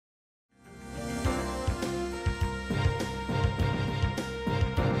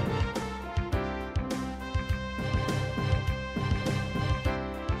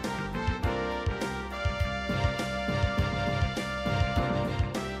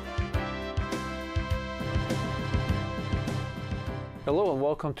Hello and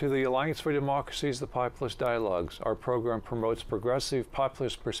welcome to the Alliance for Democracy's The Populist Dialogues. Our program promotes progressive,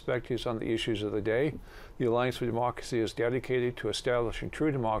 populist perspectives on the issues of the day. The Alliance for Democracy is dedicated to establishing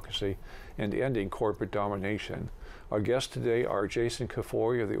true democracy and ending corporate domination. Our guests today are Jason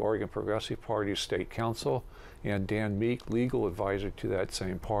Kafoury of the Oregon Progressive Party's State Council and Dan Meek, legal advisor to that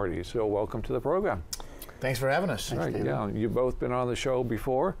same party. So welcome to the program. Thanks for having us. Right, yeah, you've both been on the show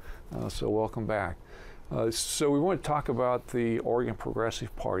before, so welcome back. So we want to talk about the Oregon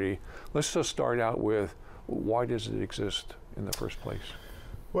Progressive Party. Let's just start out with, why does it exist in the first place?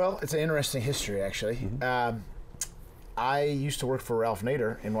 Well, it's an interesting history, actually. Mm-hmm. I used to work for Ralph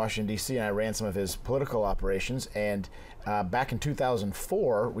Nader in Washington, D.C., and I ran some of his political operations. And back in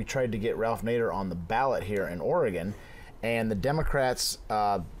 2004, we tried to get Ralph Nader on the ballot here in Oregon. And the Democrats,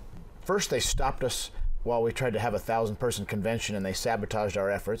 first they stopped us while we tried to have a 1,000-person convention, and they sabotaged our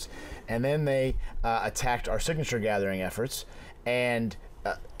efforts. And then they attacked our signature gathering efforts and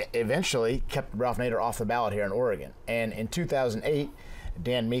eventually kept Ralph Nader off the ballot here in Oregon. And in 2008,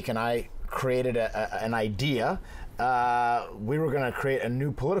 Dan Meek and I created an idea. We were going to create a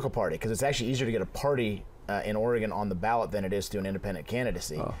new political party, because it's actually easier to get a party in Oregon on the ballot than it is to an independent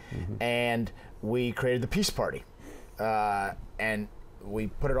candidacy. And we created the Peace Party. And we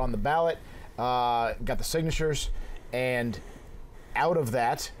put it on the ballot. Got the signatures, and out of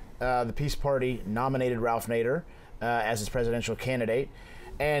that, the Peace Party nominated Ralph Nader as its presidential candidate.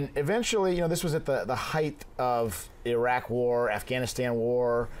 And eventually, you know, this was at the height of Iraq War, Afghanistan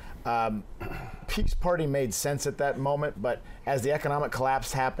War. Peace Party made sense at that moment, but as the economic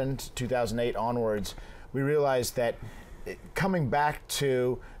collapse happened, 2008 onwards, we realized that coming back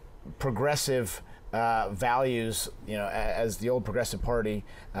to progressive values, you know, as the old Progressive Party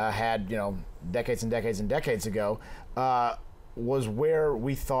had, you know, decades and decades and decades ago, was where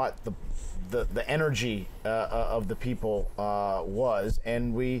we thought the energy of the people was,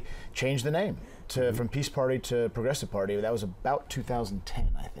 and we changed the name to from Peace Party to Progressive Party. That was about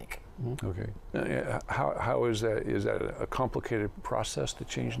 2010, I think. Okay. How is that? Is that a complicated process to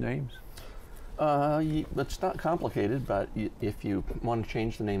change names? It's not complicated, but if you want to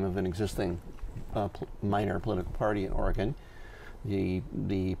change the name of an existing minor political party in Oregon,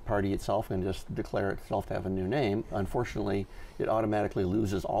 the party itself can just declare itself to have a new name. Unfortunately, it automatically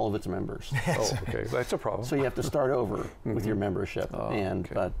loses all of its members. Oh, okay, that's a problem. So you have to start over with your membership. Oh, and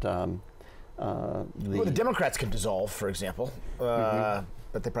okay. Well, the Democrats could dissolve, for example, but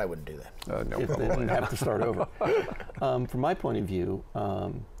they probably wouldn't do that. No, if they didn't have to start over. From my point of view,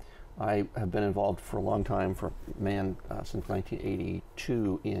 I have been involved for a long time, since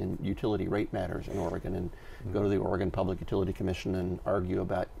 1982, in utility rate matters in Oregon, and go to the Oregon Public Utility Commission and argue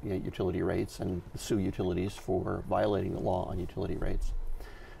about utility rates and sue utilities for violating the law on utility rates.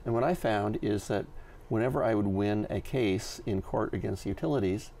 And what I found is that whenever I would win a case in court against the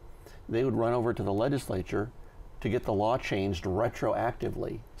utilities, they would run over to the legislature to get the law changed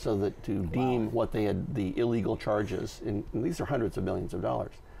retroactively, so that to deem what they had, the illegal charges, and these are hundreds of millions of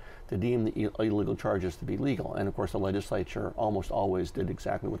dollars, to deem the illegal charges to be legal. And of course the legislature almost always did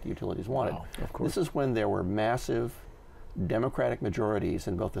exactly what the utilities wanted. Wow, of course. This is when there were massive Democratic majorities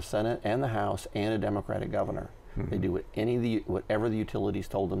in both the Senate and the House, and a Democratic governor. They do whatever the utilities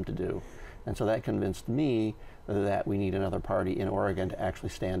told them to do. And so that convinced me that we need another party in Oregon to actually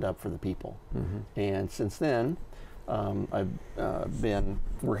stand up for the people. And since then, I've been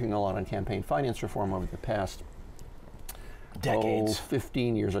working a lot on campaign finance reform over the past decades,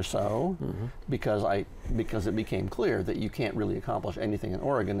 15 years or so, because it became clear that you can't really accomplish anything in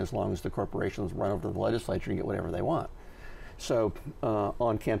Oregon as long as the corporations run over to the legislature and get whatever they want. So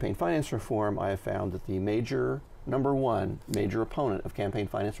on campaign finance reform, I have found that the number one major opponent of campaign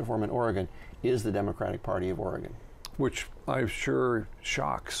finance reform in Oregon is the Democratic Party of Oregon. Which I'm sure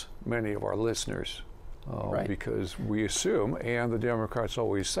shocks many of our listeners. Right. Because we assume, and the Democrats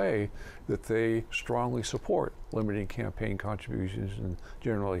always say, that they strongly support limiting campaign contributions and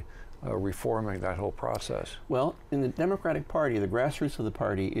generally reforming that whole process. Well, in the Democratic Party, the grassroots of the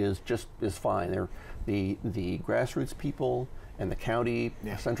party is fine. They're the grassroots people and the county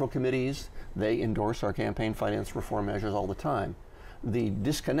central committees. They endorse our campaign finance reform measures all the time. The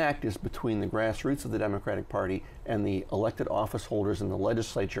disconnect is between the grassroots of the Democratic Party and the elected office holders in the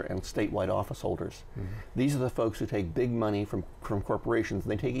legislature and statewide office holders. These are the folks who take big money from corporations.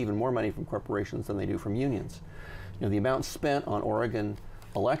 They take even more money from corporations than they do from unions. You know, the amount spent on Oregon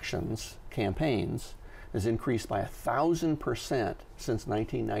elections, campaigns, has increased by 1,000% since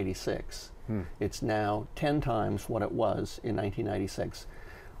 1996. It's now 10 times what it was in 1996.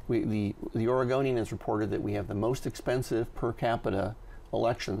 The Oregonian has reported that we have the most expensive per capita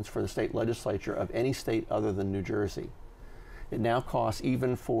elections for the state legislature of any state other than New Jersey. It now costs,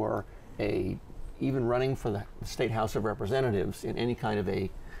 even running for the State House of Representatives in any kind of a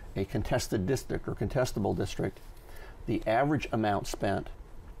contested district or contestable district, the average amount spent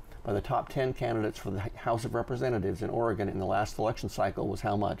by the top 10 candidates for the House of Representatives in Oregon in the last election cycle was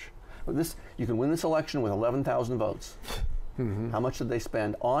how much? You can win this election with 11,000 votes. How much did they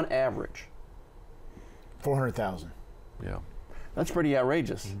spend on average? 400,000. Yeah. That's pretty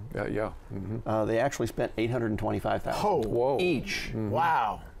outrageous. Yeah. They actually spent 825,000 Whoa. each.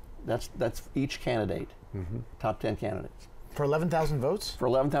 Wow. That's each candidate, top 10 candidates. For 11,000 votes? For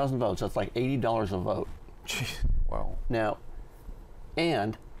 11,000 votes, that's like $80 a vote. Jeez. Wow. Now,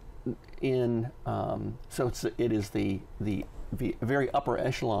 and so it is the very upper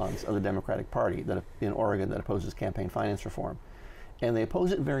echelons of the Democratic Party that in Oregon that opposes campaign finance reform, and they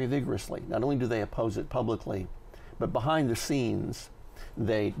oppose it very vigorously. Not only do they oppose it publicly, but behind the scenes,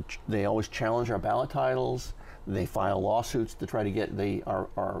 they always challenge our ballot titles. They file lawsuits to try to get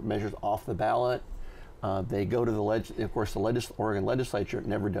our measures off the ballot. They go to the Oregon legislature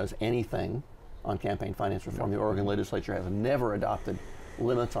never does anything on campaign finance reform. The Oregon legislature has never adopted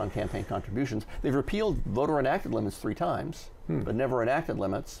limits on campaign contributions. They've repealed voter enacted limits 3 times, but never enacted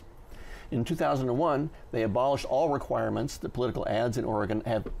limits. In 2001, they abolished all requirements that political ads in Oregon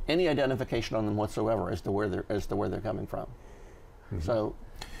have any identification on them whatsoever as to where they're coming from. So,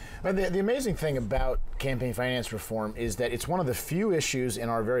 but the amazing thing about campaign finance reform is that it's one of the few issues in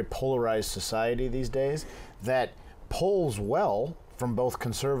our very polarized society these days that polls well from both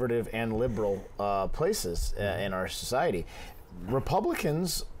conservative and liberal places in our society.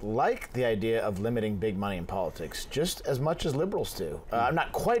 Republicans like the idea of limiting big money in politics just as much as liberals do.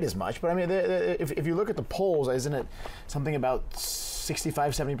 Not quite as much, but I mean, if you look at the polls, isn't it something about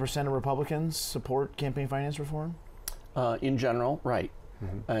 65-70% of Republicans support campaign finance reform? In general, right.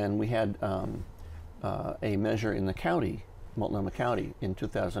 And we had a measure in the county, Multnomah County, in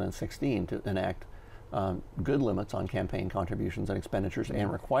 2016 to enact good limits on campaign contributions and expenditures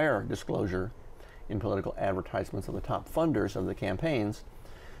and require disclosure in political advertisements of the top funders of the campaigns,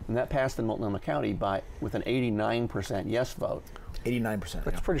 and that passed in Multnomah County with an 89% yes vote. 89%.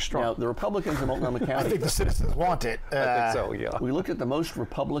 That's pretty strong. Now, the Republicans in Multnomah County... I think the citizens want it. I think so, yeah. We looked at the most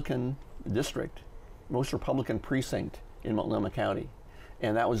Republican district, most Republican precinct in Multnomah County,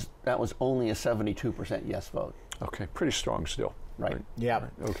 and that was only a 72% yes vote. Okay, pretty strong still. Right. Yeah.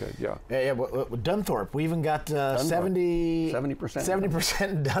 Right. Okay, yeah. Yeah, Dunthorpe, we even got 70%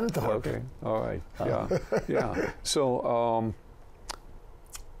 70% Dunthorpe. Okay, all right, yeah, yeah. So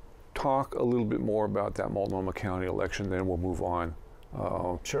talk a little bit more about that Multnomah County election, then we'll move on.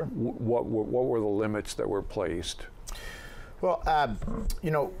 Sure. What were the limits that were placed? Well,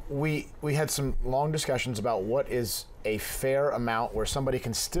 we had some long discussions about what is a fair amount where somebody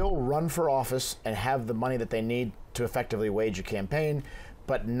can still run for office and have the money that they need to effectively wage a campaign,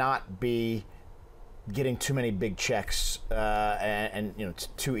 but not be getting too many big checks and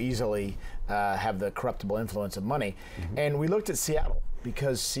too easily have the corruptible influence of money. And we looked at Seattle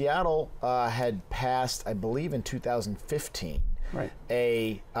because Seattle had passed, I believe, in 2015, right,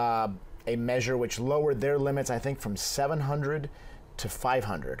 a measure which lowered their limits, I think, from 700 to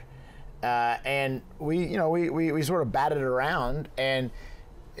 500. And we sort of batted it around, and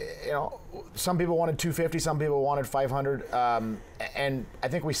some people wanted 250, some people wanted 500, and I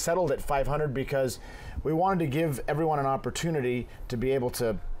think we settled at 500 because we wanted to give everyone an opportunity to be able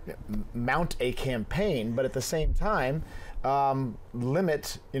to mount a campaign, but at the same time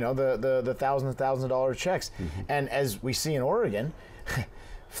limit the thousands of dollars checks. And as we see in Oregon,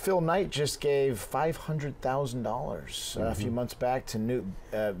 Phil Knight just gave $500,000 a few months back to Newt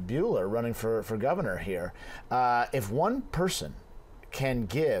Bueller running for governor here. If one person can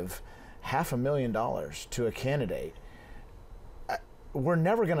give $500,000 to a candidate, we're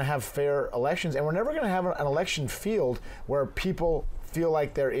never going to have fair elections, and we're never going to have an election field where people feel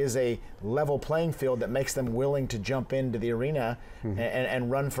like there is a level playing field that makes them willing to jump into the arena and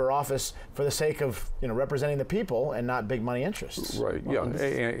run for office for the sake of representing the people and not big mone interests. Right. Well, yeah,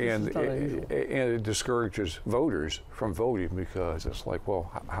 and it discourages voters from voting because it's like, well,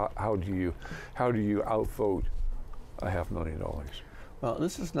 how do you outvote $500,000? Well,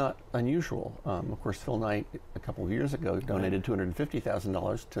 this is not unusual. Of course, Phil Knight, a couple of years ago, donated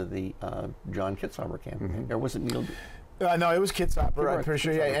 $250,000 to the John Kitzhaber campaign. Or was it Neil? No, it was Kitzhaber, I'm pretty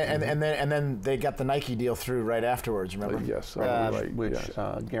sure. Yeah, Kitzhaber. and then they got the Nike deal through right afterwards. Remember? Yes, right. Which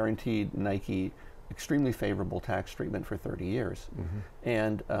yes. Guaranteed Nike extremely favorable tax treatment for 30 years.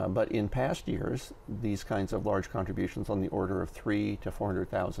 And but in past years, these kinds of large contributions on the order of $300,000 to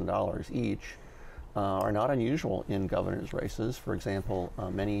 $400,000 each are not unusual in governors' races. For example,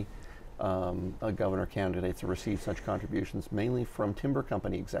 many governor candidates have received such contributions, mainly from timber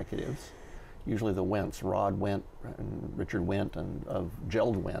company executives, usually the Wentz, Rod Wendt and Richard Wendt and of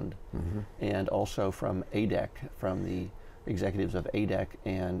Geld Wind, and also from ADEC, from the executives of ADEC,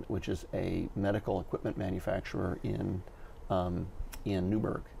 and which is a medical equipment manufacturer in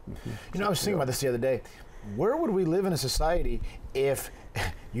Newburgh. You know, I was thinking about this the other day. Where would we live in a society if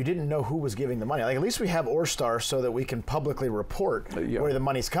you didn't know who was giving the money? Like, at least we have Orstar so that we can publicly report where the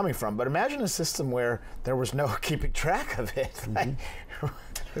money's coming from. But imagine a system where there was no keeping track of it.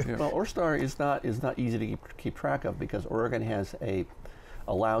 Well, Orstar is not easy to keep track of, because Oregon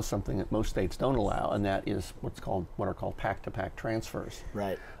allows something that most states don't allow, and that is what are called pack-to-pack transfers.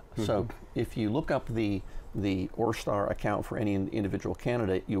 Right. So if you look up the Orstar account for any individual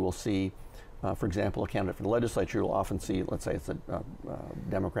candidate, you will see, for example, a candidate for the legislature, you'll often see, let's say it's a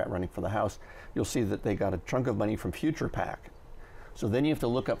Democrat running for the House, you'll see that they got a chunk of money from Future PAC. So then you have to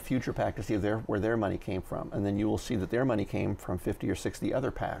look up Future PAC to see where their money came from, and then you will see that their money came from 50 or 60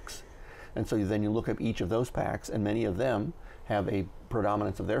 other PACs. And so then you look up each of those PACs, and many of them have a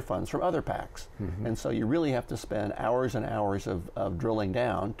predominance of their funds from other PACs. And so you really have to spend hours and hours of drilling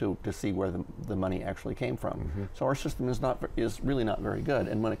down to see where the money actually came from. So our system is really not very good.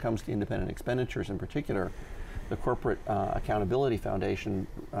 And when it comes to independent expenditures in particular, the Corporate Accountability Foundation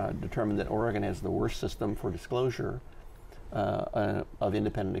determined that Oregon has the worst system for disclosure of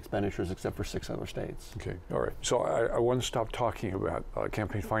independent expenditures, except for 6 other states. Okay, all right. So I want to stop talking about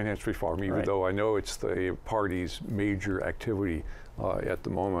campaign finance reform, even though I know it's the party's major activity at the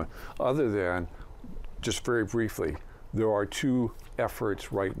moment. Other than, just very briefly, there are 2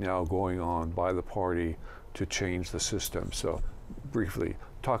 efforts right now going on by the party to change the system. So, briefly,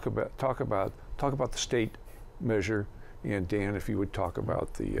 talk about the state measure, and Dan, if you would talk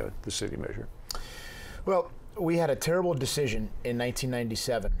about the city measure. Well, we had a terrible decision in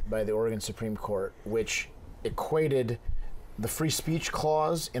 1997 by the Oregon Supreme Court, which equated the free speech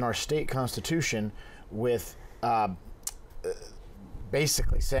clause in our state constitution with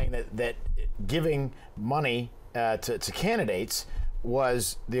basically saying that giving money to candidates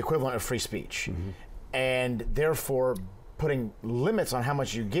was the equivalent of free speech. And therefore, putting limits on how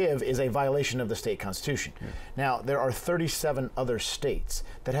much you give is a violation of the state constitution. Now, there are 37 other states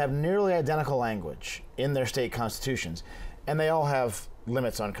that have nearly identical language in their state constitutions, and they all have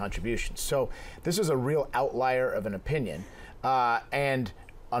limits on contributions. So this is a real outlier of an opinion. And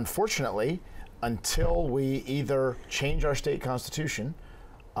unfortunately, until we either change our state constitution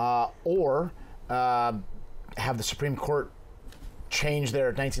or have the Supreme Court change their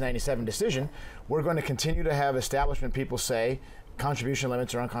 1997 decision, we're going to continue to have establishment people say contribution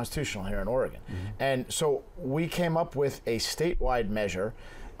limits are unconstitutional here in Oregon. And so we came up with a statewide measure,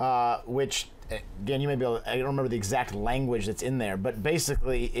 which, again, you may be able to, I don't remember the exact language that's in there, but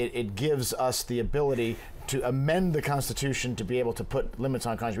basically it gives us the ability to amend the Constitution to be able to put limits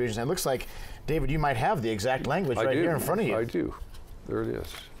on contributions. And it looks like, David, you might have the exact language here in front of you. I do. There it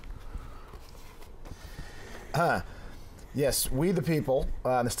is. Yes, we the people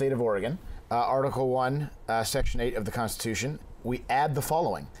in the state of Oregon, Article 1, Section 8 of the Constitution, we add the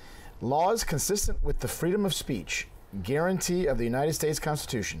following. Laws consistent with the freedom of speech, guarantee of the United States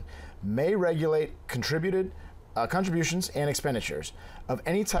Constitution, may regulate contributions and expenditures of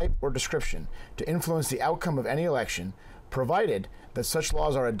any type or description to influence the outcome of any election, provided that such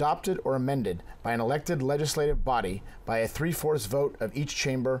laws are adopted or amended by an elected legislative body by a 3/4 vote of each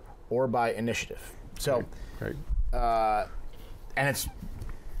chamber or by initiative. So, and it's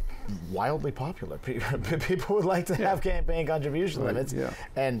wildly popular. People would like to have campaign contribution limits.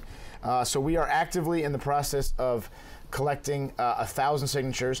 And so we are actively in the process of collecting 1,000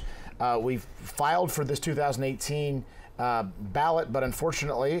 signatures. We've filed for this 2018 ballot, but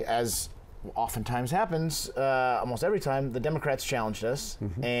unfortunately, as oftentimes happens, almost every time, the Democrats challenged us.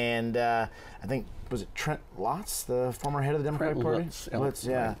 And I think, was it Trent Lotz, the former head of the Democratic Party? Lutz,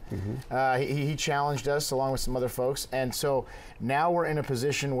 yeah. He challenged us along with some other folks. And so now we're in a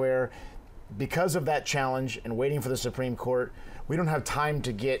position where, because of that challenge and waiting for the Supreme Court, we don't have time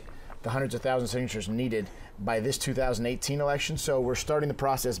to get the hundreds of thousands of signatures needed by this 2018 election. So we're starting the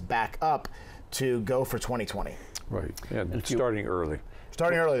process back up to go for 2020. Right, and starting early.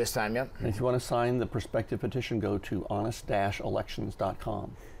 Starting early this time, yep. And if you want to sign the prospective petition, go to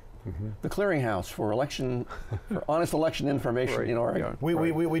honest-elections.com. The clearinghouse for honest election information in Oregon.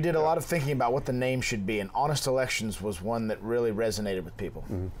 We did a lot of thinking about what the name should be, and Honest Elections was one that really resonated with people.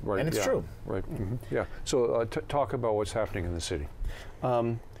 And it's true. Right. Yeah. So talk about what's happening in the city.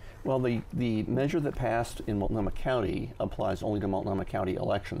 Well, the measure that passed in Multnomah County applies only to Multnomah County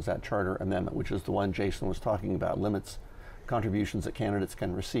elections, that charter amendment, which is the one Jason was talking about, limits contributions that candidates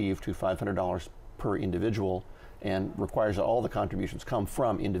can receive to $500 per individual, and requires that all the contributions come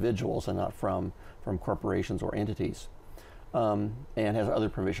from individuals and not from corporations or entities. And has other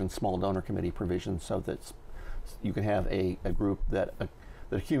provisions, small donor committee provisions, so that you can have a group that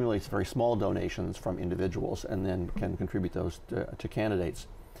accumulates very small donations from individuals and then can contribute those to candidates.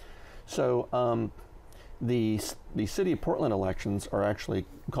 So the city of Portland elections are actually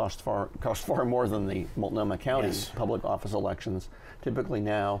cost far more than the Multnomah County public office elections. Typically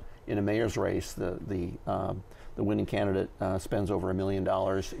now in a mayor's race, the winning candidate spends over $1 million.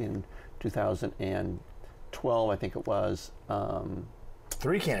 In 2012, I think it was.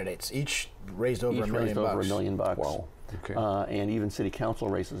 3 candidates, each raised over $1 million. Wow. Okay. And even city council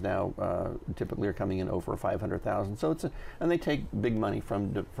races now typically are coming in over 500,000. So and they take big money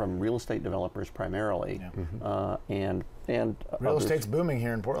from real estate developers primarily, and real estate's booming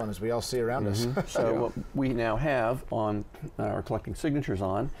here in Portland, as we all see around us. So what we now have on are collecting signatures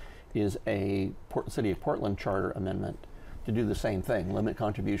on is a City of Portland charter amendment to do the same thing: limit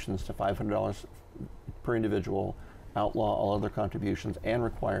contributions to $500 per individual, outlaw all other contributions, and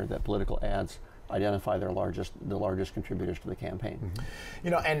require that political ads identify the largest contributors to the campaign.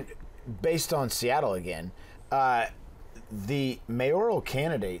 You know, and based on Seattle again, the mayoral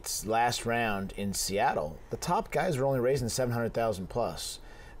candidates last round in Seattle, the top guys were only raising 700,000 plus,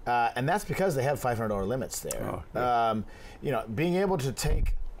 and that's because they have $500 limits there. Oh, yeah. You know, being able to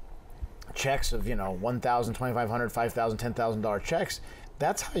take checks of $1,000, $2,500, $5,000, $10,000 checks,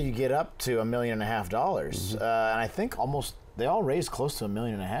 that's how you get up to $1.5 million. And I think they all raised close to $1.5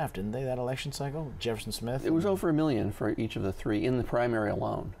 million, didn't they, that election cycle? Jefferson Smith? It was over $1 million for each of the 3 in the primary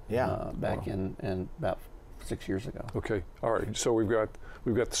alone. Back in about 6 years ago. Okay. All right. So we've got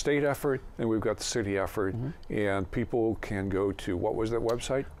the state effort and we've got the city effort, and people can go to, what was that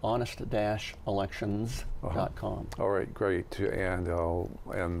website? honest-elections.com. All right. Great. And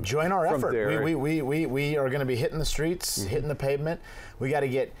join our effort. There, we are going to be hitting the streets, hitting the pavement. We got to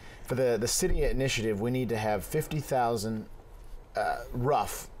get, for the city initiative, we need to have 50,000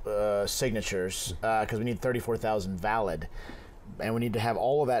 rough signatures, because we need 34,000 valid, and we need to have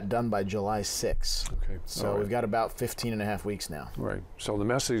all of that done by July 6th. Okay. So we've got about 15 and a half weeks now. Right. So the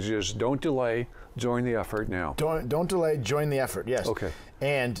message is, don't delay, join the effort now. Don't delay, join the effort, yes. Okay.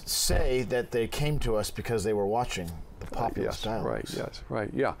 And say that they came to us because they were watching the Populist dialogues. Right,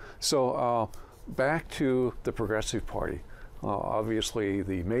 yeah. So back to the Progressive Party. Obviously,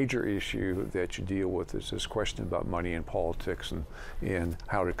 the major issue that you deal with is this question about money in politics and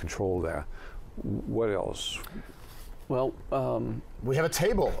how to control that. What else? Well, we have a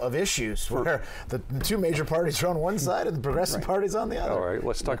table of issues where the 2 major parties are on one side and the Progressive Party's on the other. All right,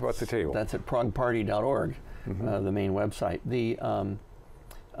 let's talk about the table. That's at progparty.org, the main website.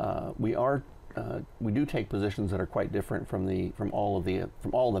 We do take positions that are quite different from all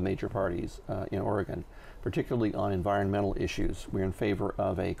the major parties in Oregon, particularly on environmental issues. We're in favor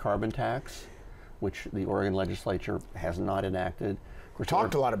of a carbon tax, which the Oregon legislature has not enacted.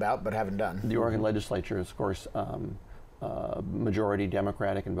 Talked a lot about, but haven't done. The Oregon legislature is, of course, majority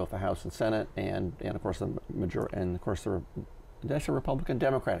Democratic in both the House and Senate, and of course the Republican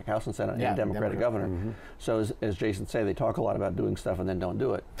Democratic House and Senate, and Democratic governor. So as Jason said, they talk a lot about doing stuff and then don't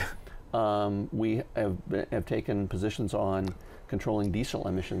do it. We have taken positions on controlling diesel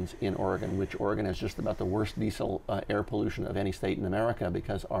emissions in Oregon, which Oregon has just about the worst diesel air pollution of any state in America,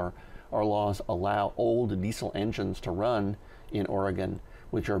 because our laws allow old diesel engines to run in Oregon,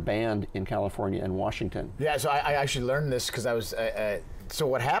 which are banned in California and Washington. Yeah, so I actually learned this because I was, so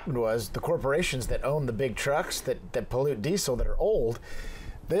what happened was the corporations that own the big trucks that pollute diesel, that are old,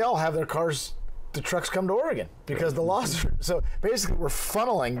 they all have their trucks come to Oregon because the laws are, so basically we're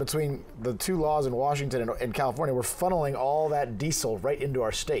funneling between the 2 laws in Washington and California, we're funneling all that diesel right into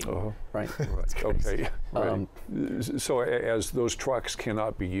our state. Right. Okay. Right. So as those trucks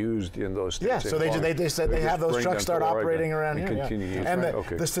cannot be used in those states. Yeah, so they said they have those trucks start operating around here. Continue. And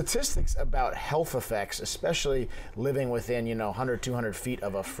the statistics about health effects, especially living within 100, 200 feet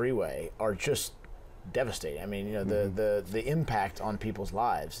of a freeway, are just devastating. I mean, the impact on people's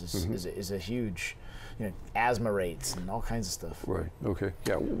lives is a huge, asthma rates and all kinds of stuff. Right. Okay.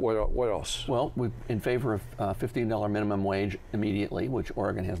 Yeah. What else? Well, we're in favor of $15 minimum wage immediately, which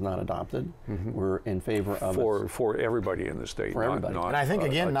Oregon has not adopted. We're in favor of for everybody in the state. For everybody. And I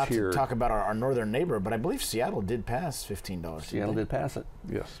think not to talk about our northern neighbor, but I believe Seattle did pass $15. Seattle did pass it.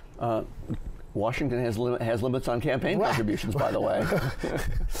 Yes. Washington has limits on campaign contributions, by the way.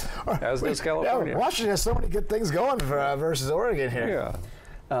 As does California. Yeah, Washington has so many good things going versus Oregon here.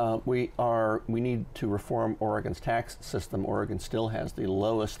 Yeah. We need to reform Oregon's tax system. Oregon still has the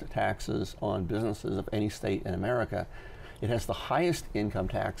lowest taxes on businesses of any state in America. It has the highest income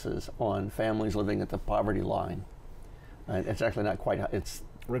taxes on families living at the poverty line. And it's actually not quite high. It's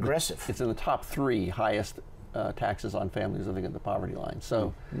regressive. It's in the top 3 highest taxes on families living at the poverty line.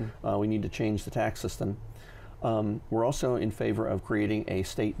 So we need to change the tax system. We're also in favor of creating a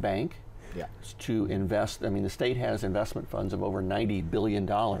state bank to invest. I mean, the state has investment funds of over $90 billion.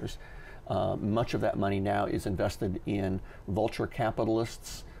 Much of that money now is invested in vulture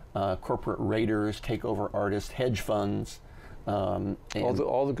capitalists, corporate raiders, takeover artists, hedge funds. All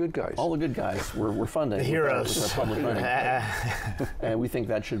the good guys. All the good guys we're funding. The heroes. With our public money. And we think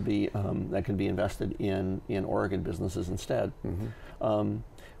that should be that can be invested in Oregon businesses instead.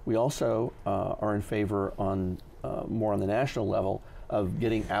 We also are in favor on more on the national level of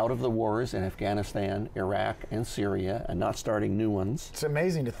getting out of the wars in Afghanistan, Iraq, and Syria, and not starting new ones. It's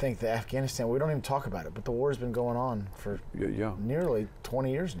amazing to think that Afghanistan, we don't even talk about it, but the war's been going on for nearly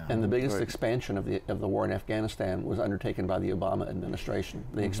 20 years now. And the biggest expansion of the war in Afghanistan was undertaken by the Obama administration.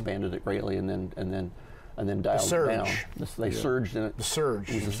 They expanded it greatly and then dialed it down. They surged in it. The surge.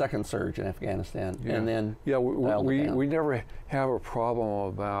 It was the second surge in Afghanistan, and then we never have a problem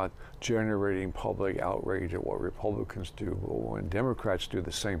about generating public outrage at what Republicans do, but when Democrats do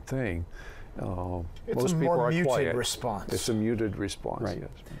the same thing, it's most a people more are muted quiet. response. It's a muted response. Right. Yes.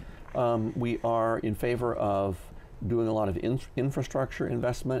 We are in favor of doing a lot of infrastructure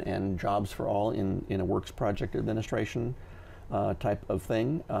investment and jobs for all in a works project administration type of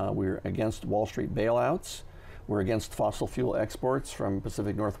thing. We're against Wall Street bailouts. We're against fossil fuel exports from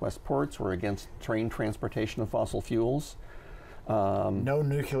Pacific Northwest ports. We're against train transportation of fossil fuels. No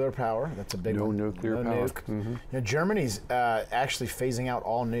nuclear power. That's a big one. No nuclear power. Nuke. You know, Germany's actually phasing out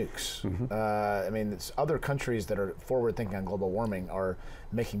all nukes. I mean, other countries that are forward-thinking on global warming are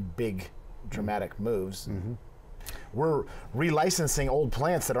making big, dramatic moves. We're relicensing old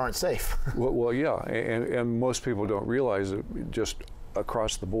plants that aren't safe. well, yeah, and most people don't realize that just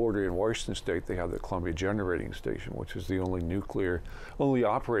across the border in Washington State, they have the Columbia Generating Station, which is the only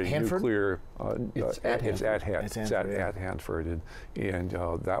operating Hanford? nuclear. It's at Hanford, and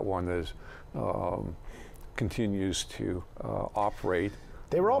that one is continues to operate.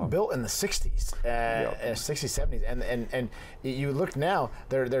 They were all built in the 60s, 60s, 70s, and you look now,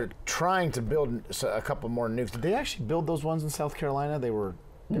 they're trying to build a couple more nukes. Did they actually build those ones in South Carolina? They were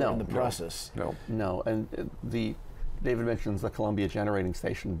in the process. No, and David mentions the Columbia Generating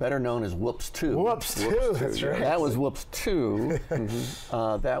Station, better known as Whoops 2. Whoops 2, that's right. That was Whoops 2.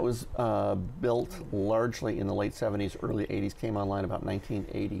 That was built largely in the late 70s, early 80s, came online about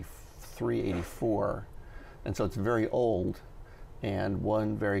 1983, 84, and so it's very old. And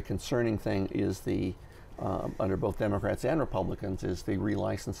one very concerning thing is under both Democrats and Republicans, is the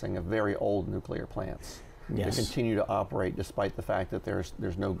relicensing of very old nuclear plants to continue to operate despite the fact that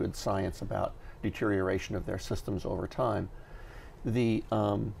there's no good science about deterioration of their systems over time.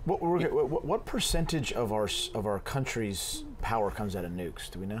 What percentage of our country's power comes out of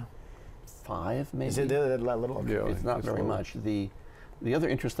nukes? Do we know? 5, maybe. Is it that little? Okay. Yeah, it's not very much. The other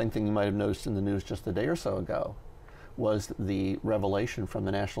interesting thing you might have noticed in the news just a day or so ago was the revelation from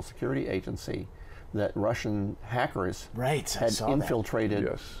the National Security Agency that Russian hackers had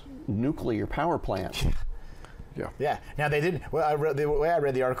infiltrated nuclear power plants. Yeah. Now they didn't. Well, the way I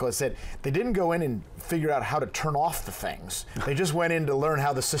read the article, it said they didn't go in and figure out how to turn off the things. They just went in to learn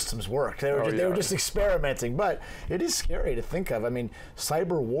how the systems work. They were just experimenting. But it is scary to think of. I mean,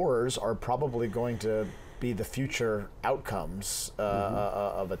 cyber wars are probably going to be the future outcomes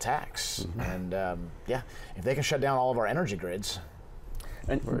of attacks. And if they can shut down all of our energy grids.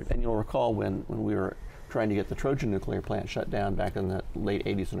 And you'll recall when we were trying to get the Trojan nuclear plant shut down back in the late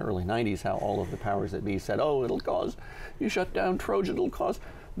 80s and early 90s, how all of the powers that be said, you shut down Trojan, it'll cause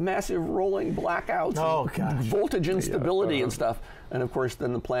massive rolling blackouts, voltage instability and stuff. And of course,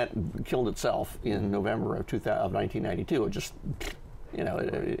 then the plant killed itself in November of 1992. It just,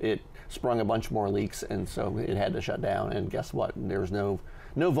 it sprung a bunch more leaks, and so it had to shut down. And guess what? There was no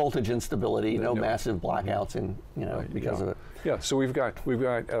voltage instability, no massive blackouts, because of it. Yeah. So we've got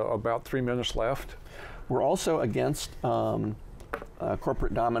about 3 minutes left. We're also against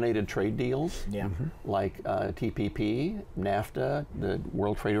corporate-dominated trade deals, like TPP, NAFTA, the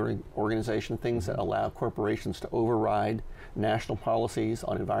World Trade Organization, things that allow corporations to override national policies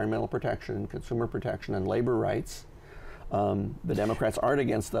on environmental protection, consumer protection, and labor rights. The Democrats aren't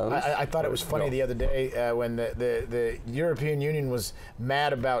against those. I thought it was funny the other day when the European Union was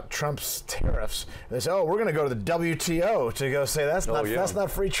mad about Trump's tariffs. They said, we're going to go to the WTO to go say that's not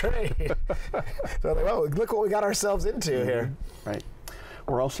free trade. So look what we got ourselves into here. Right.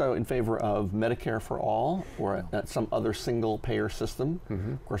 We're also in favor of Medicare for all, or some other single-payer system.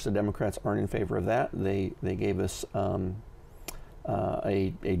 Of course, the Democrats aren't in favor of that. They gave us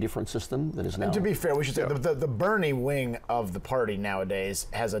a different system that is now. And to be fair, we should say the Bernie wing of the party nowadays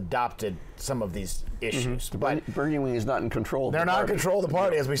has adopted some of these issues. The Bernie wing is not in control. They're not in control of the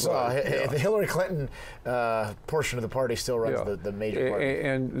party, as we saw. Right, The Hillary Clinton portion of the party still runs the major party.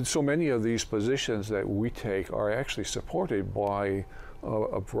 And so many of these positions that we take are actually supported by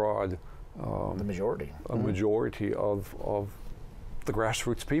a broad, the majority. a majority of the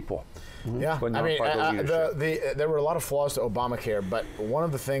grassroots people. Yeah, But not I mean, by the leadership. there were a lot of flaws to Obamacare, but one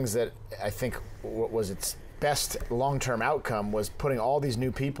of the things that I think was its best long-term outcome was putting all these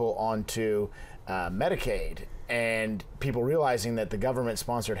new people onto Medicaid, and people realizing that the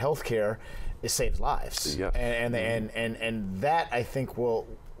government-sponsored health care saves lives. Yes. And that, I think, will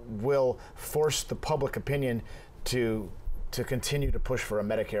force the public opinion to continue to push for a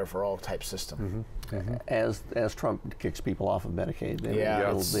Medicare for all type system. As Trump kicks people off of Medicaid,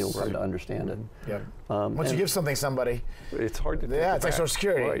 they'll come to understand it. Yep. Once you give somebody, it's hard to. it's like Social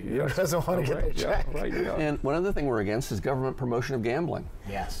Security. Right, yes. Who doesn't want to get their check? And one other thing we're against is government promotion of gambling.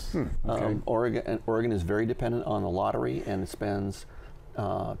 Yes. Oregon is very dependent on the lottery, and it spends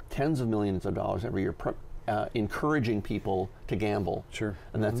tens of millions of dollars every year encouraging people to gamble. Sure.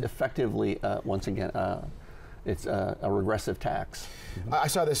 And that's effectively, once again, it's a regressive tax. I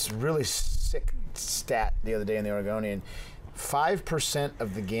saw this really sick stat the other day in the Oregonian. 5%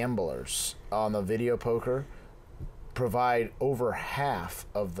 of the gamblers on the video poker provide over half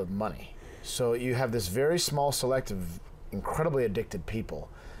of the money. So you have this very small select of incredibly addicted people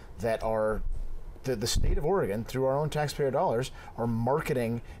that are the state of Oregon, through our own taxpayer dollars, are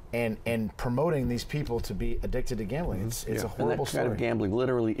marketing and promoting these people to be addicted to gambling. It's a horrible and that story. kind of gambling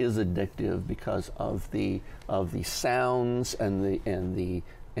literally is addictive because of the sounds and the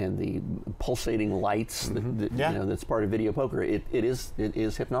pulsating lights that's part of video poker. It is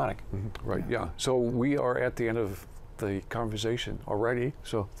hypnotic. Right. Yeah. So we are at the end of the conversation already.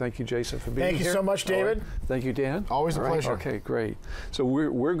 So thank you, Jason, for being here. Thank you so much, David. Right. Thank you, Dan. Always a pleasure. Okay, great. So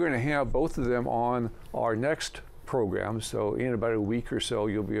we're going to have both of them on our next program. So in about a week or so,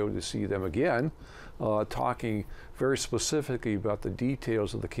 you'll be able to see them again, talking very specifically about the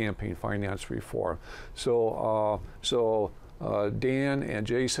details of the campaign finance reform. So Dan and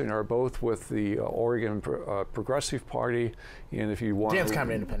Jason are both with the Oregon Progressive Party, and if you want, Dan's kind of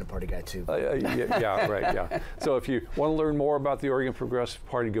an independent party guy too. yeah, right, yeah. So if you want to learn more about the Oregon Progressive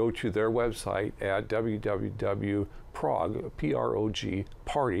Party, go to their website at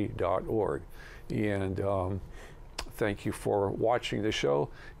www.progparty.org. And thank you for watching the show,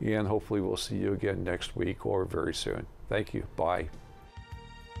 and hopefully we'll see you again next week or very soon. Thank you. Bye.